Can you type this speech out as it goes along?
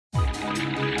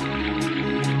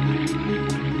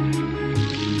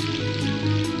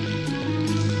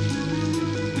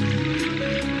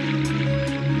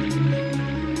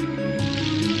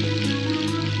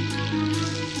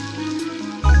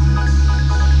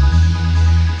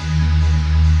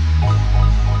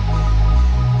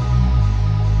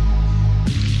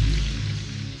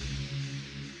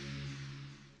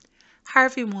Hi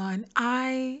everyone.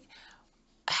 I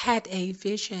had a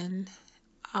vision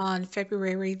on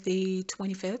February the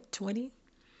 25th, 20,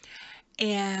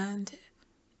 and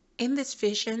in this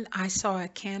vision I saw a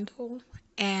candle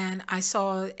and I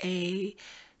saw a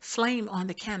flame on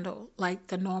the candle like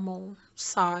the normal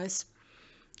size.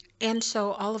 And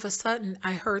so all of a sudden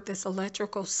I heard this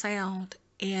electrical sound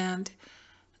and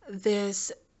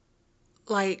this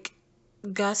like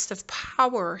gust of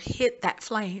power hit that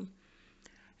flame.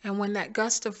 And when that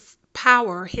gust of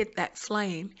power hit that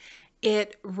flame,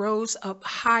 it rose up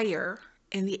higher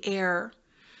in the air.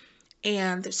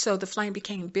 And so the flame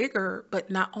became bigger, but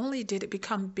not only did it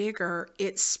become bigger,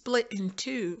 it split in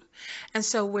two. And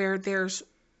so where there's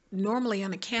normally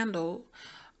on a candle,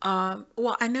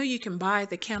 well, I know you can buy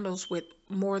the candles with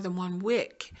more than one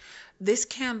wick. This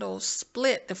candle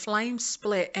split, the flame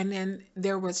split, and then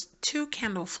there was two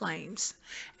candle flames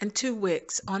and two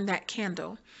wicks on that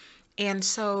candle. And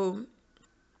so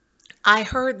I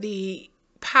heard the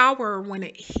power when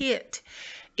it hit.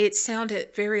 It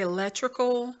sounded very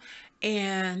electrical,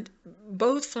 and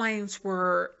both flames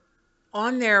were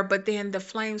on there, but then the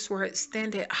flames were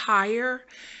extended higher.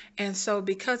 And so,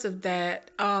 because of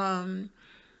that,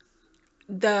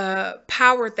 the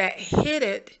power that hit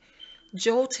it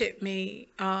jolted me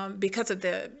because of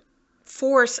the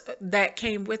force that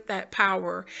came with that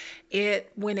power.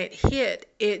 When it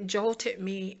hit, it jolted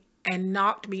me and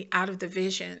knocked me out of the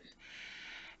vision.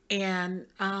 And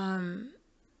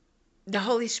the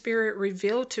Holy Spirit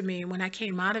revealed to me when I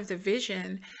came out of the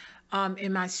vision,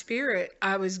 in my spirit,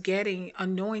 I was getting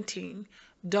anointing,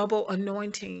 double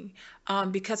anointing,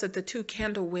 because of the two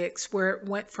candle wicks where it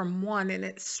went from one and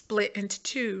it split into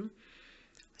two.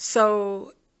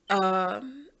 So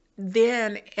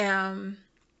then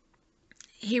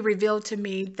he revealed to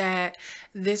me that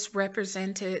this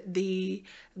represented the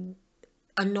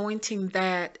anointing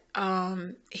that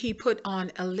he put on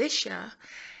Elisha.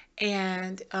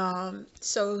 And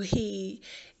so he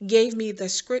gave me the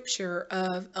scripture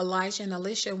of Elijah and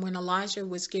Elisha when Elijah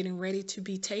was getting ready to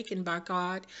be taken by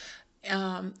God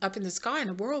up in the sky in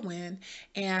a whirlwind.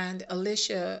 And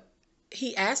Elisha,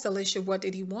 he asked Elisha, what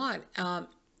did he want?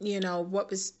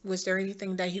 Was there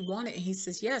anything that he wanted? And he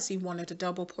says, yes, he wanted a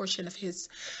double portion of his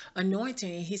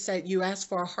anointing. And he said, you asked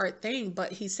for a hard thing,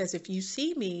 but he says, if you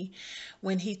see me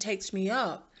when he takes me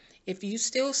up, if you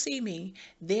still see me,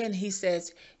 then he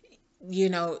says,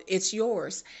 it's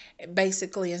yours,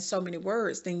 basically, in so many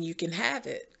words, then you can have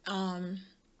it.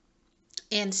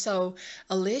 And so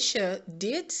Elisha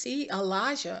did see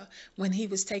Elijah when he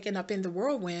was taken up in the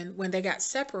whirlwind, when they got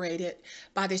separated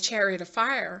by the chariot of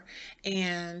fire.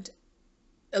 And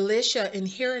Elisha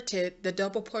inherited the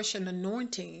double portion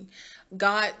anointing.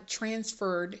 God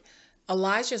transferred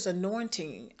Elijah's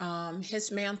anointing.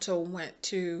 His mantle went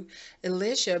to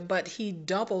Elisha, but he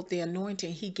doubled the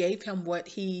anointing. He gave him what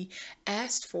he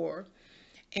asked for.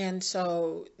 And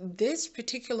so this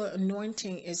particular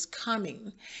anointing is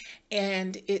coming,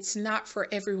 and it's not for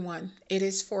everyone. It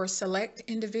is for select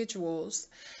individuals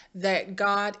that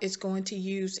God is going to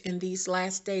use in these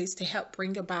last days to help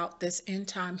bring about this end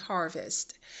time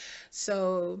harvest.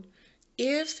 So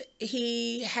if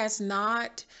he has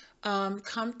not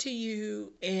come to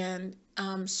you and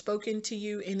spoken to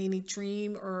you in any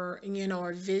dream or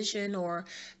or vision or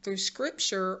through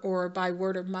scripture or by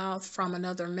word of mouth from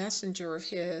another messenger of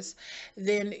his,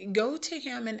 then go to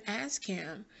him and ask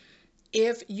him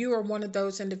if you are one of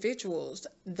those individuals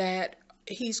that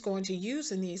he's going to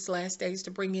use in these last days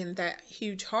to bring in that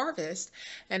huge harvest,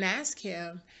 and ask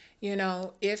him,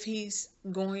 if he's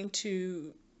going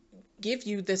to give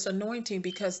you this anointing,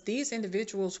 because these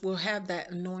individuals will have that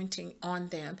anointing on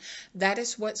them. That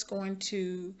is what's going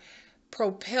to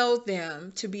propel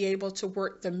them to be able to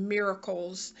work the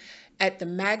miracles at the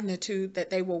magnitude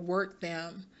that they will work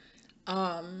them.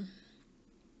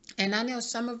 And I know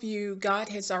some of you, God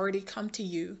has already come to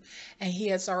you and he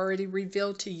has already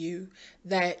revealed to you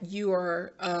that you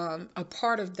are a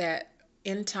part of that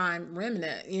end time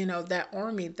remnant, that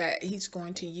army that he's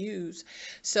going to use.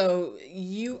 So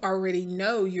you already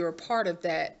know you're a part of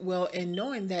that. Well, in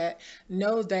knowing that,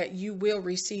 know that you will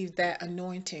receive that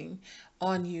anointing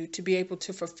on you to be able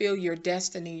to fulfill your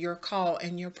destiny, your call,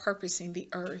 and your purpose in the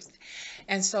earth.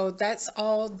 And so that's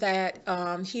all that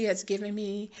he has given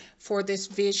me for this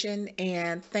vision.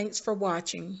 And thanks for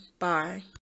watching. Bye.